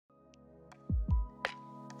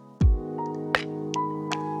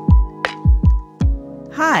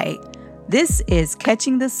Hi, this is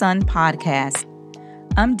Catching the Sun podcast.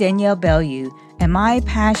 I'm Danielle Bellew, and my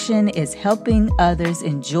passion is helping others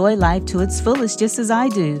enjoy life to its fullest just as I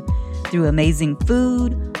do, through amazing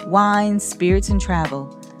food, wine, spirits, and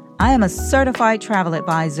travel. I am a certified travel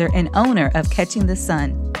advisor and owner of Catching the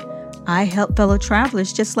Sun. I help fellow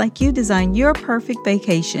travelers just like you design your perfect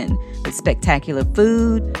vacation with spectacular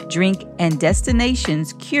food, drink, and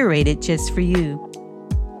destinations curated just for you.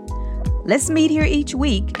 Let's meet here each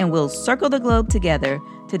week and we'll circle the globe together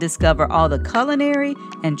to discover all the culinary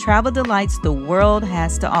and travel delights the world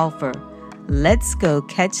has to offer. Let's go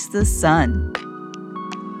catch the sun.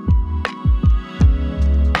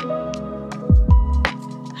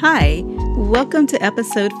 Hi, welcome to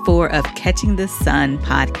episode 4 of Catching the Sun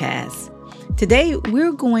podcast. Today,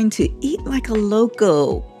 we're going to eat like a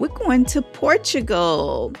local. We're going to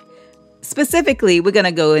Portugal. Specifically, we're going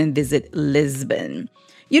to go and visit Lisbon.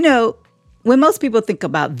 You know, when most people think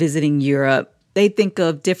about visiting Europe, they think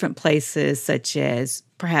of different places such as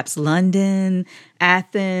perhaps London,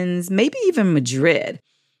 Athens, maybe even Madrid.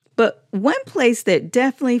 But one place that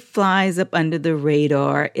definitely flies up under the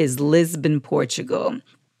radar is Lisbon, Portugal.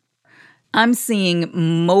 I'm seeing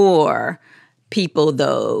more people,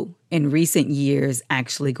 though, in recent years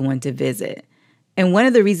actually going to visit. And one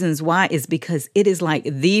of the reasons why is because it is like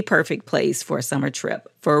the perfect place for a summer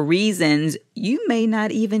trip for reasons you may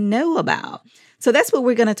not even know about. So that's what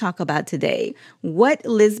we're going to talk about today. What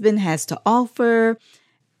Lisbon has to offer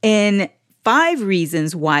and 5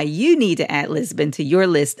 reasons why you need to add Lisbon to your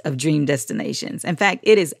list of dream destinations. In fact,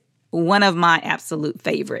 it is one of my absolute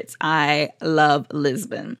favorites. I love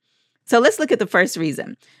Lisbon. So let's look at the first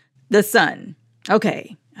reason, the sun.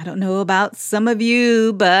 Okay, I don't know about some of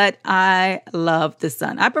you, but I love the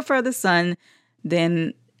sun. I prefer the sun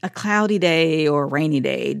than a cloudy day or a rainy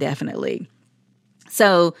day, definitely.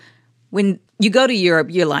 So when you go to Europe,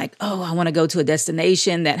 you're like, oh, I want to go to a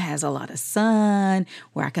destination that has a lot of sun,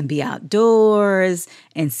 where I can be outdoors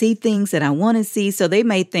and see things that I want to see. So they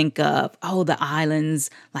may think of, oh, the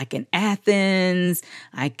islands like in Athens,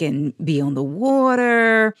 I can be on the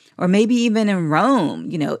water, or maybe even in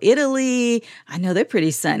Rome, Italy. I know they're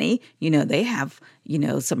pretty sunny. They have,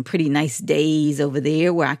 some pretty nice days over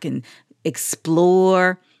there where I can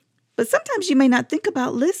explore. But sometimes you may not think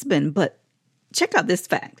about Lisbon, but check out this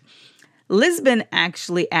fact. Lisbon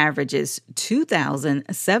actually averages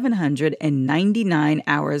 2,799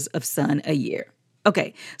 hours of sun a year.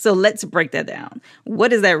 Okay, so let's break that down.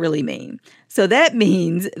 What does that really mean? So that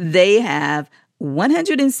means they have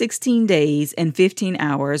 116 days and 15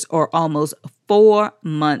 hours, or almost 4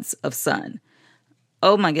 months of sun.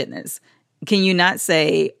 Oh my goodness. Can you not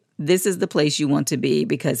say this is the place you want to be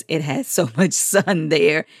because it has so much sun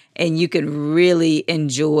there and you can really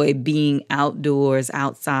enjoy being outdoors,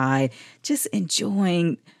 outside, just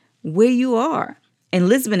enjoying where you are. And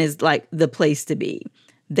Lisbon is like the place to be.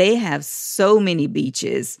 They have so many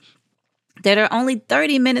beaches that are only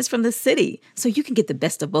 30 minutes from the city. So you can get the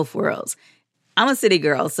best of both worlds. I'm a city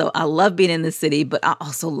girl, so I love being in the city, but I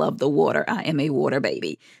also love the water. I am a water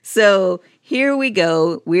baby. So here we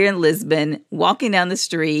go. We're in Lisbon, walking down the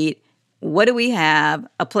street. What do we have?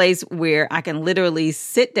 A place where I can literally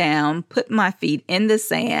sit down, put my feet in the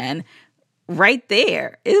sand right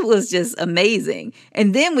there. It was just amazing.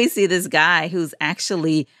 And then we see this guy who's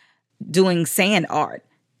actually doing sand art.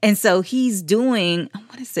 And so he's doing, I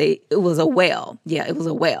want to say it was a well. Yeah, it was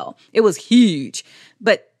a well. It was huge.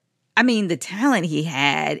 But I mean, the talent he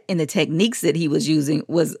had and the techniques that he was using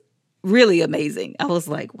was really amazing. I was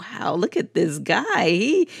like, wow, look at this guy.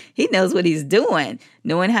 He knows what he's doing,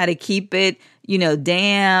 knowing how to keep it,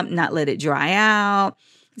 damp, not let it dry out.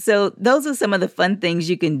 So those are some of the fun things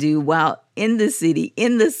you can do while in the city,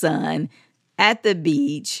 in the sun, at the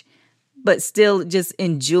beach, but still just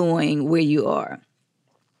enjoying where you are.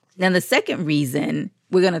 Now, the second reason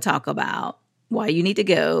we're going to talk about why you need to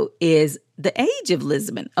go is the age of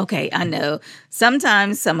Lisbon. Okay, I know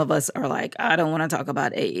sometimes some of us are like, I don't want to talk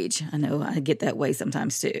about age. I know I get that way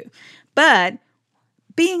sometimes too. But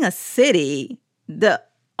being a city, the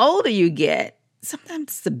older you get,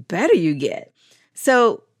 sometimes the better you get.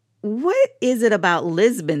 So what is it about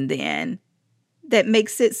Lisbon then that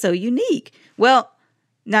makes it so unique? Well,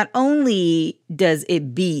 not only does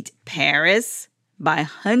it beat Paris by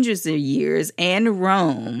hundreds of years and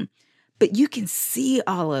Rome, but you can see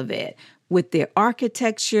all of it with their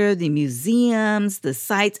architecture, the museums, the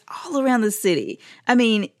sites all around the city. I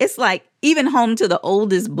mean, it's like even home to the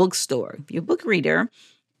oldest bookstore. If you're a book reader,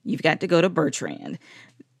 you've got to go to Bertrand.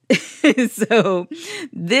 So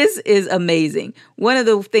this is amazing. One of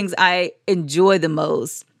the things I enjoy the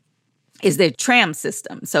most is their tram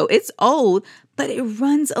system. So it's old, but it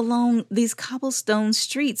runs along these cobblestone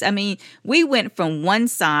streets. I mean, we went from one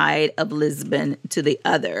side of Lisbon to the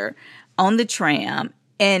other on the tram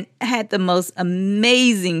and had the most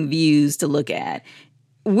amazing views to look at.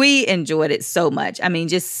 We enjoyed it so much. I mean,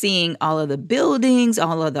 just seeing all of the buildings,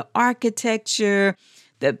 all of the architecture,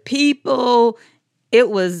 the people. It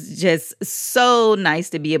was just so nice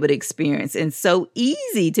to be able to experience and so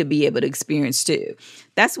easy to be able to experience too.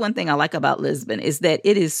 That's one thing I like about Lisbon is that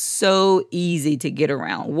it is so easy to get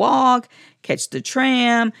around, walk, catch the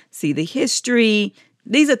tram, see the history.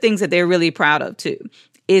 These are things that they're really proud of too,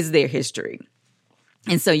 is their history.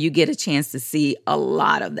 And so you get a chance to see a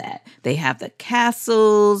lot of that. They have the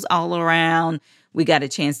castles all around. We got a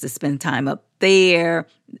chance to spend time up there,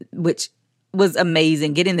 which was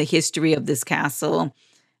amazing, getting the history of this castle.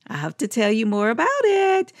 I have to tell you more about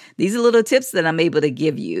it. These are little tips that I'm able to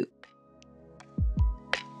give you.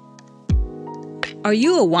 Are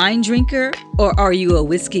you a wine drinker or are you a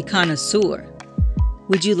whiskey connoisseur?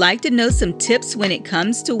 Would you like to know some tips when it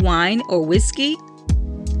comes to wine or whiskey?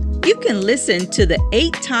 You can listen to the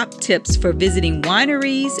 8 top tips for visiting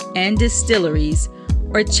wineries and distilleries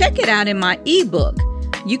or check it out in my ebook.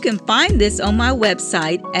 You can find this on my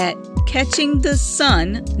website at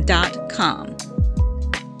catchingthesun.com.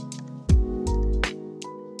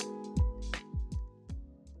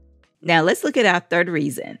 Now let's look at our third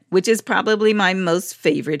reason, which is probably my most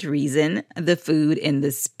favorite reason, the food and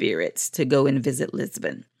the spirits to go and visit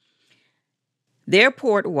Lisbon. Their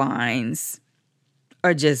port wines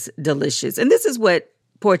are just delicious. And this is what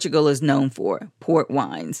Portugal is known for, port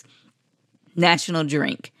wines, national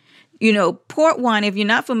drink. You know, port wine, if you're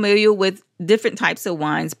not familiar with different types of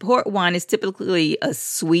wines, port wine is typically a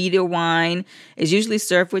sweeter wine. It's usually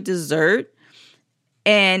served with dessert,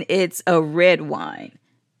 and it's a red wine.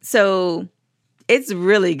 So it's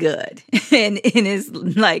really good. and it's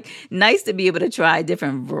like nice to be able to try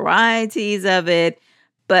different varieties of it.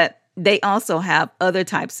 But they also have other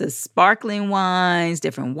types of sparkling wines,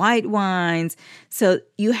 different white wines. So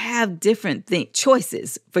you have different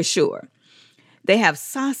choices for sure. They have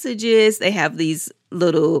sausages. They have these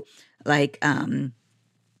little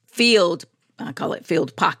field, I call it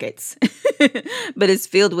field pockets, but it's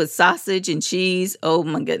filled with sausage and cheese. Oh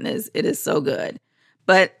my goodness, it is so good.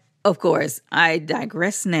 But of course, I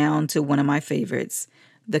digress now to one of my favorites,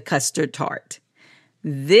 the custard tart.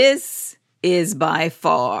 This is by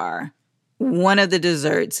far one of the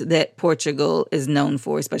desserts that Portugal is known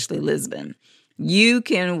for, especially Lisbon. You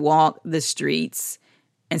can walk the streets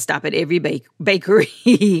and stop at every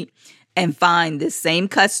bakery and find this same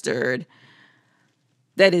custard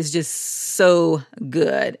that is just so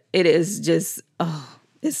good. It is just,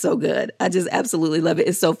 it's so good. I just absolutely love it.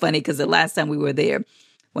 It's so funny because the last time we were there,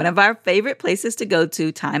 one of our favorite places to go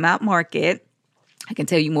to, Time Out Market, I can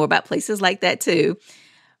tell you more about places like that too.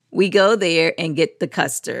 We go there and get the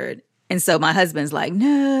custard. And so my husband's like,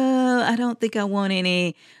 no, I don't think I want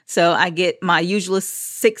any. So I get my usual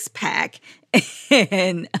 6-pack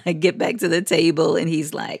and I get back to the table and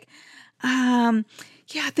he's like, yeah,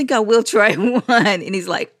 I think I will try one. And he's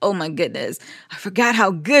like, oh my goodness, I forgot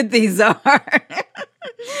how good these are.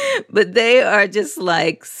 But they are just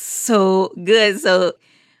like so good. So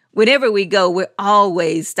whenever we go, we're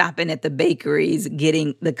always stopping at the bakeries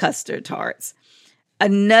getting the custard tarts.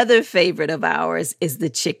 Another favorite of ours is the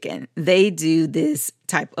chicken. They do this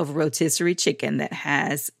type of rotisserie chicken that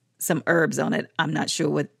has some herbs on it. I'm not sure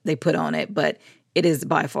what they put on it, but it is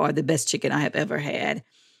by far the best chicken I have ever had.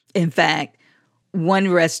 In fact, one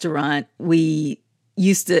restaurant we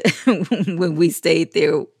used to, when we stayed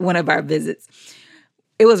there, one of our visits,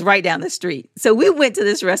 it was right down the street. So we went to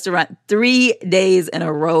this restaurant 3 days in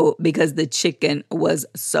a row because the chicken was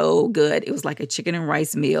so good. It was like a chicken and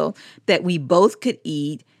rice meal that we both could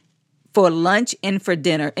eat for lunch and for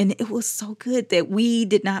dinner. And it was so good that we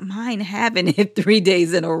did not mind having it 3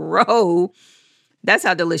 days in a row. That's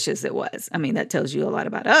how delicious it was. I mean, that tells you a lot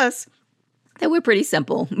about us, that we're pretty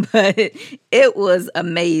simple, but it was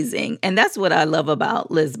amazing. And that's what I love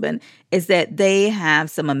about Lisbon is that they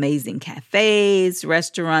have some amazing cafes,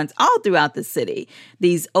 restaurants all throughout the city.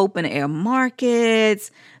 These open air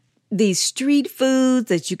markets, these street foods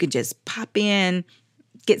that you can just pop in,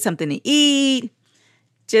 get something to eat.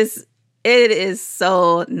 Just, it is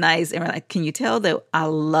so nice. And we're like, can you tell that I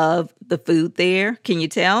love the food there? Can you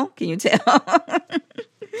tell? Can you tell?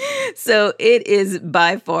 So it is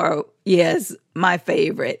by far, yes, my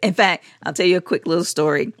favorite. In fact, I'll tell you a quick little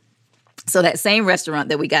story. So that same restaurant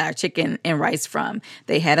that we got our chicken and rice from,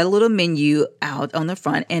 they had a little menu out on the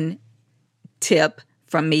front, and tip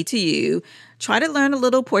from me to you, try to learn a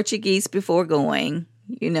little Portuguese before going.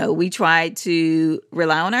 We tried to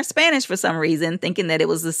rely on our Spanish for some reason, thinking that it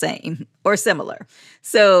was the same or similar.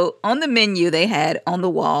 So on the menu, they had on the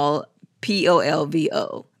wall,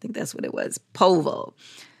 Polvo. I think that's what it was, polvo.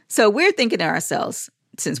 So we're thinking to ourselves,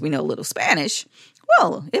 since we know a little Spanish,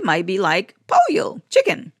 well, it might be like pollo,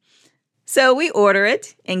 chicken. So we order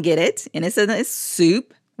it and get it, and it's a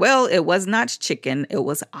soup. Well, it was not chicken, it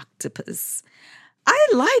was octopus. I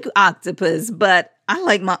like octopus, but I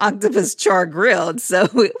like my octopus char grilled, so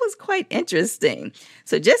it was quite interesting.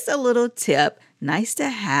 So just a little tip, nice to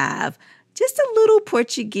have, just a little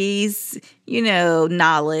Portuguese,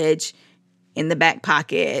 knowledge in the back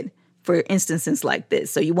pocket for instances like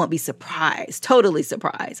this. So you won't be surprised, totally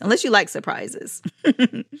surprised, unless you like surprises.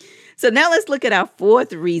 So now let's look at our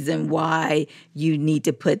fourth reason why you need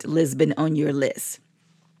to put Lisbon on your list.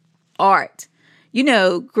 Art.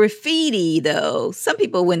 Graffiti, though, some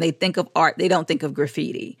people, when they think of art, they don't think of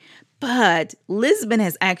graffiti. But Lisbon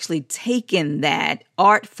has actually taken that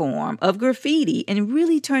art form of graffiti and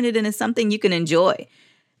really turned it into something you can enjoy.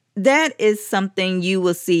 That is something you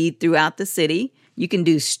will see throughout the city. You can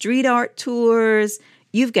do street art tours.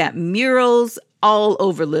 You've got murals all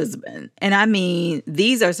over Lisbon. And I mean,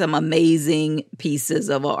 these are some amazing pieces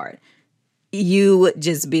of art. You would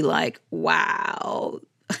just be like, wow,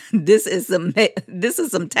 this is some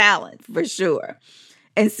talent for sure.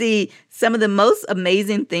 And see, some of the most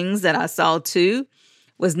amazing things that I saw too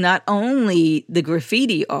was not only the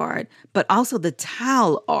graffiti art, but also the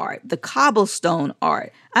tile art, the cobblestone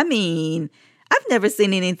art. I mean, I've never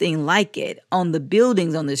seen anything like it on the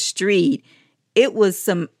buildings on the street. It was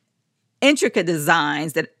some intricate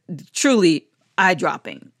designs that truly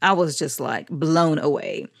eye-dropping. I was just like blown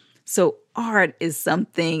away. So art is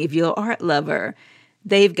something, if you're an art lover,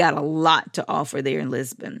 they've got a lot to offer there in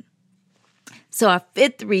Lisbon. So our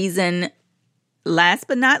fifth reason, last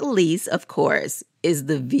but not least, of course, is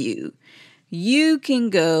the view. You can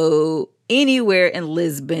go anywhere in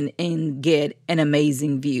Lisbon and get an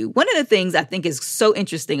amazing view. One of the things I think is so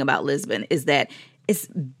interesting about Lisbon is that it's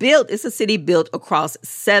a city built across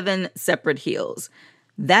 7 separate hills.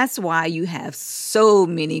 That's why you have so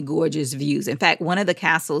many gorgeous views. In fact, one of the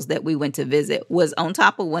castles that we went to visit was on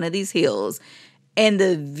top of one of these hills, and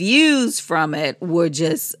the views from it were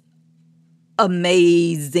just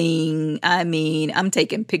amazing. I mean, I'm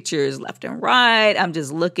taking pictures left and right. I'm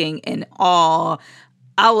just looking in awe.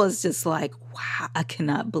 I was just like, wow, I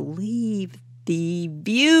cannot believe the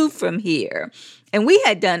view from here. And we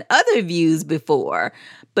had done other views before,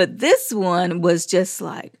 but this one was just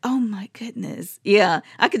like, oh my goodness. Yeah,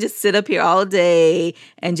 I could just sit up here all day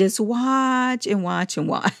and just watch and watch and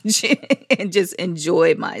watch and just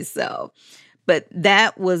enjoy myself. But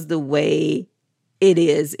that was the way it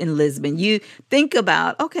is in Lisbon. You think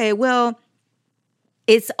about, okay, well,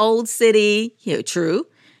 it's old city, true,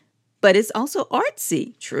 but it's also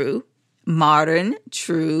artsy, true, modern,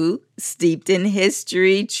 true, steeped in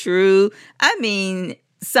history, true. I mean,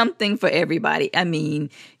 something for everybody. I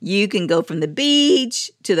mean, you can go from the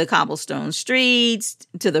beach to the cobblestone streets,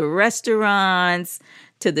 to the restaurants,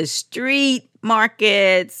 to the street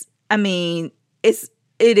markets. I mean, it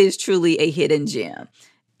is truly a hidden gem.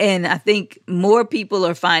 And I think more people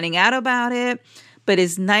are finding out about it, but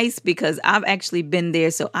it's nice because I've actually been there.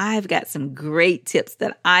 So I've got some great tips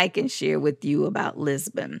that I can share with you about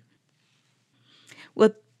Lisbon.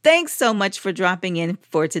 Well, thanks so much for dropping in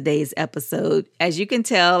for today's episode. As you can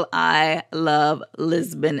tell, I love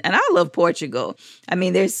Lisbon and I love Portugal. I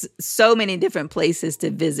mean, there's so many different places to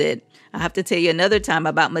visit. I have to tell you another time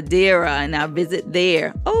about Madeira and our visit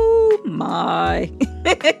there. Oh my.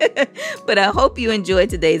 But I hope you enjoyed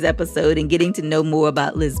today's episode and getting to know more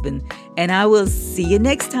about Lisbon. And I will see you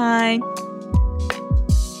next time.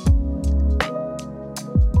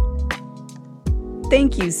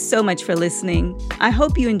 Thank you so much for listening. I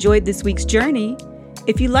hope you enjoyed this week's journey.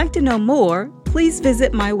 If you'd like to know more, please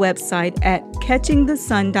visit my website at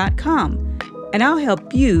catchingthesun.com. And I'll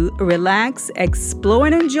help you relax, explore,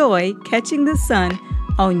 and enjoy catching the sun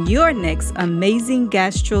on your next amazing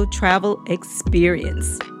gastro travel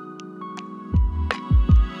experience.